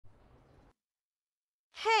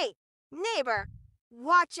Hey, neighbor,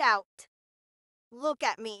 watch out. Look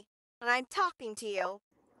at me when I'm talking to you.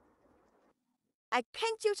 I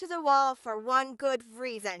pinned you to the wall for one good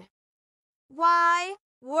reason. Why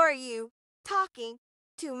were you talking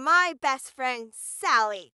to my best friend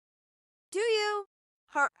Sally? Do you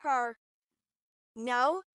hurt her?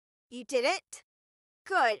 No, you didn't?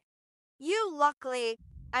 Good. You luckily,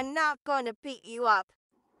 I'm not going to beat you up.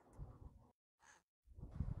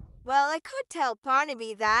 Well, I could tell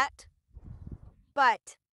Barnaby that,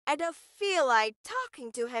 but I don't feel like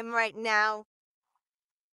talking to him right now.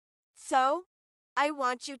 So, I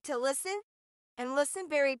want you to listen and listen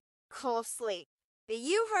very closely.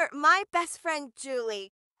 You hurt my best friend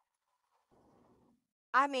Julie.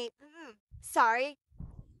 I mean, sorry.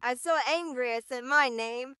 I'm so angry I said my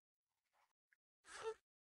name.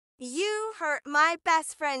 You hurt my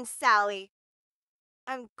best friend Sally.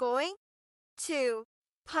 I'm going to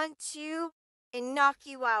punch you and knock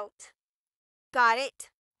you out. Got it?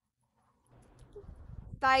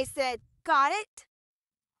 I said, got it?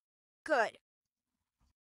 Good.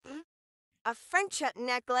 A friendship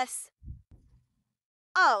necklace.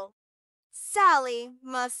 Oh, Sally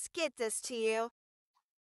must get this to you.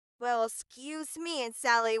 Well, excuse me and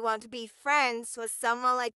Sally want to be friends with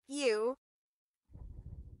someone like you.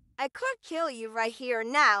 I could kill you right here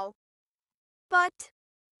now, but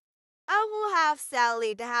I will have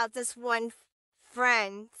Sally to have this one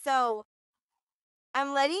friend, so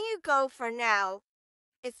I'm letting you go for now.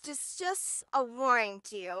 It's just a warning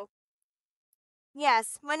to you.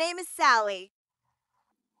 Yes, my name is Sally.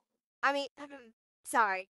 I mean,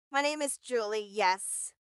 sorry, my name is Julie,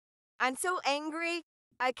 yes. I'm so angry,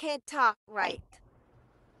 I can't talk right.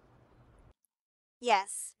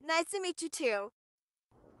 Yes, nice to meet you too.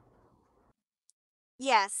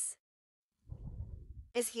 Yes.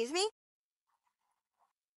 Excuse me?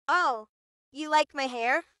 Oh, you like my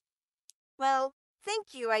hair? Well,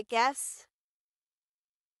 thank you, I guess.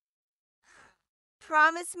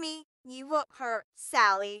 Promise me you won't hurt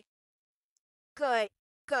Sally. Good,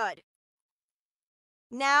 good.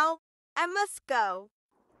 Now, I must go.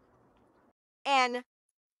 And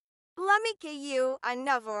let me give you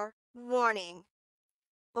another warning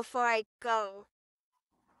before I go.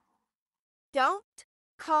 Don't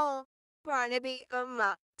call Barnaby a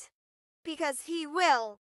mutt, because he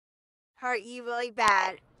will hurt you really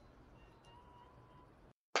bad.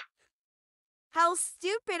 How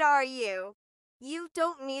stupid are you? You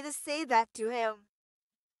don't need to say that to him.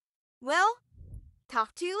 Well,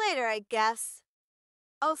 talk to you later, I guess.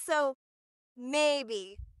 Also,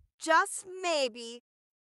 maybe, just maybe,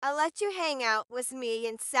 I'll let you hang out with me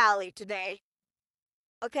and Sally today.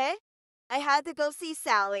 Okay? I had to go see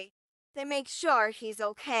Sally to make sure he's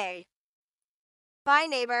okay. Bye,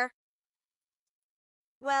 neighbor.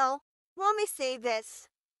 Well, let me say this.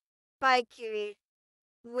 Bye, cutie.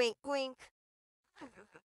 Wink, wink.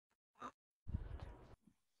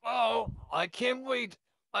 Oh, I can't wait.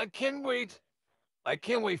 I can't wait. I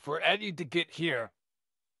can't wait for Eddie to get here.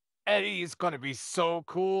 Eddie is gonna be so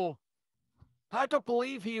cool. I don't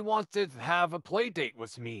believe he wants to have a play date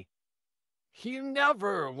with me. He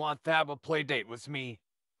never wants to have a play date with me.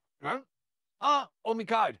 Huh? Oh my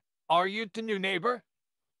god. Are you the new neighbor?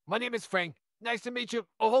 My name is Frank. Nice to meet you.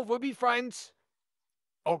 Oh, we'll be friends.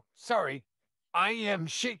 Oh, sorry. I am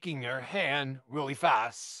shaking your hand really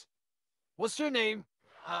fast. What's your name?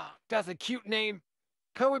 That's a cute name.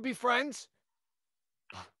 Can we be friends?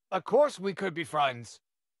 Of course we could be friends.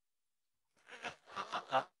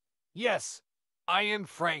 Yes, I am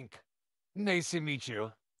Frank. Nice to meet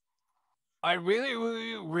you. I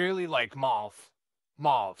really like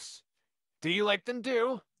moths. Do you like them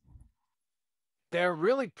too? They're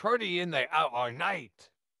really pretty in the out at night.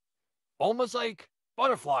 Almost like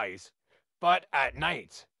butterflies, but at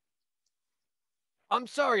night. I'm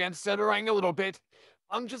sorry I'm stuttering a little bit.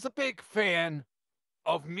 I'm just a big fan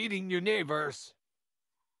of meeting new neighbors.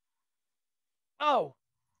 Oh,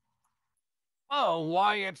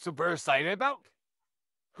 why I'm super excited about?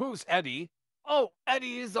 Who's Eddie? Oh,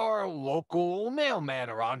 Eddie is our local mailman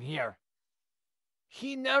around here.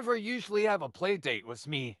 He never usually have a play date with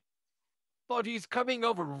me, but he's coming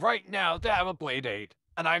over right now to have a play date,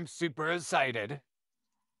 and I'm super excited.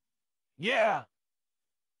 Yeah,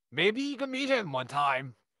 maybe you can meet him one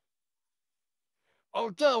time. Oh,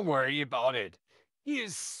 don't worry about it. He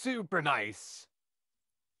is super nice.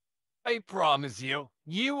 I promise you,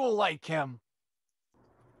 you will like him.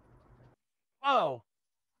 Oh,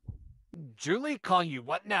 Julie calling you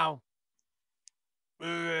what now?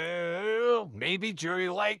 Maybe Julie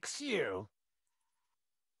likes you.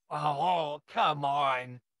 Oh, come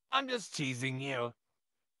on. I'm just teasing you.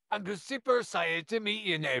 I'm just super excited to meet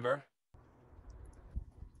you, neighbor.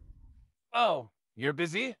 Oh, you're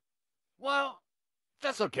busy? Well,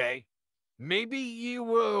 that's okay. Maybe you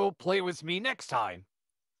will play with me next time.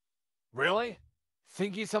 Really?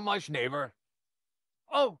 Thank you so much, neighbor.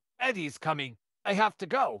 Oh, Eddie's coming. I have to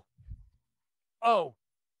go. Oh,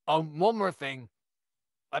 one more thing.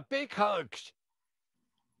 A big hug.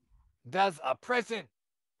 That's a present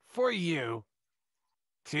for you,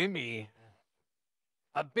 Timmy.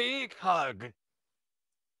 A big hug.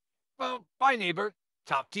 Well, bye, neighbor.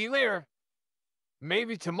 Talk to you later.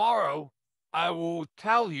 Maybe tomorrow I will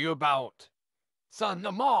tell you about some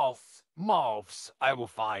moths I will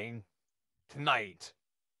find tonight.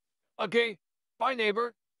 Okay, bye,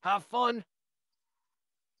 neighbor. Have fun.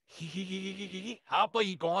 How about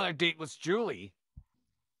you go on a date with Julie?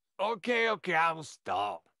 Okay, I will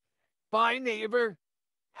stop. Bye, neighbor.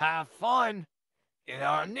 Have fun in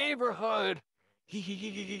our neighborhood.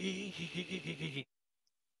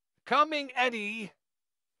 Coming, Eddie.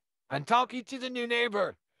 I'm talking to the new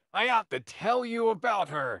neighbor. I have to tell you about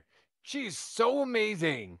her. She's so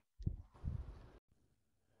amazing.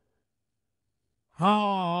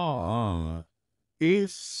 Ah,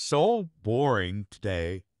 it's so boring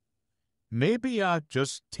today. Maybe I'll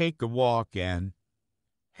just take a walk and...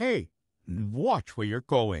 Hey, watch where you're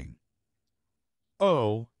going.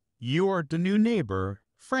 Oh, you're the new neighbor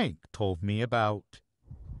Frank told me about.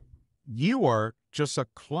 You are just a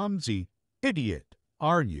clumsy idiot,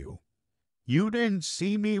 aren't you? You didn't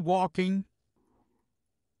see me walking?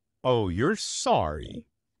 Oh, you're sorry.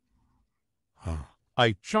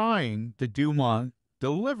 I'm trying to do my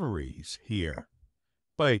deliveries here,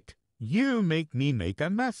 but you make me make a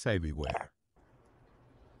mess everywhere.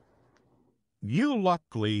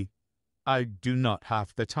 Luckily, I do not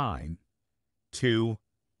have the time to,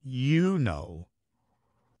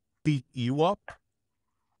 beat you up.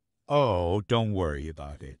 Oh, don't worry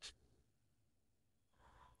about it.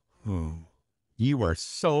 You are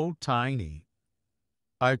so tiny.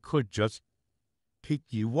 I could just pick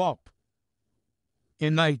you up.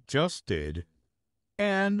 And I just did.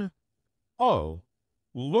 And, oh,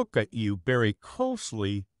 look at you very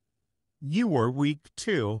closely. You are weak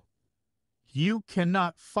too. You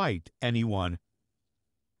cannot fight anyone.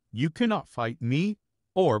 You cannot fight me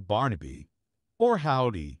or Barnaby or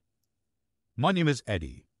Howdy. My name is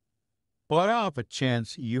Eddie, but I have a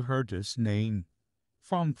chance you heard this name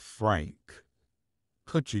from Frank.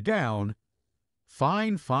 Put you down.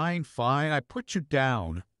 Fine. I put you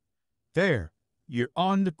down. There, you're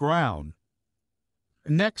on the ground.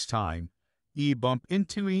 Next time you bump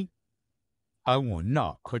into me, I will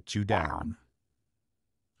not put you down.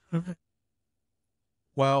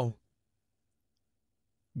 Well,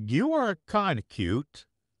 you are kind of cute,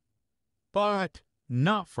 but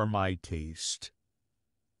not for my taste.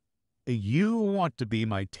 You want to be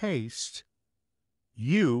my taste,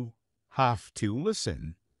 you have to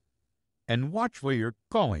listen and watch where you're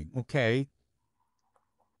going, okay?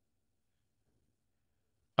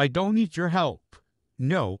 I don't need your help.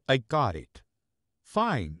 No, I got it.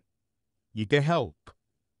 Fine. You get help.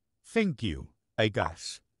 Thank you, I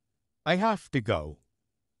guess. I have to go.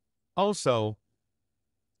 Also,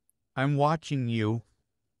 I'm watching you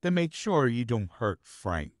to make sure you don't hurt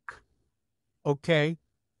Frank. Okay?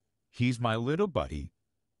 He's my little buddy,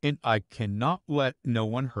 and I cannot let no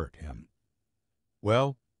one hurt him.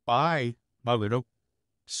 Well, bye, my little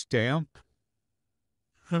stamp.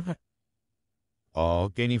 Oh,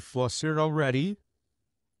 getting flustered already?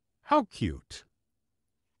 How cute.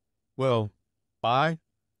 Well, bye.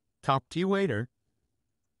 Talk to you later.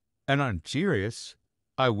 And I'm serious.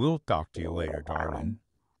 I will talk to you later, darling.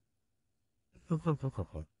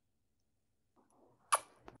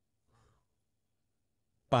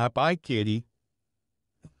 Bye-bye, kitty.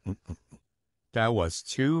 That was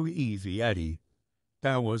too easy, Eddie.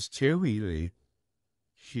 That was too easy.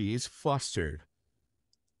 She's flustered.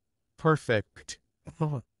 Perfect.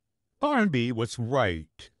 Barnaby was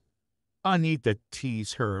right. I need to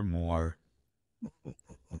tease her more.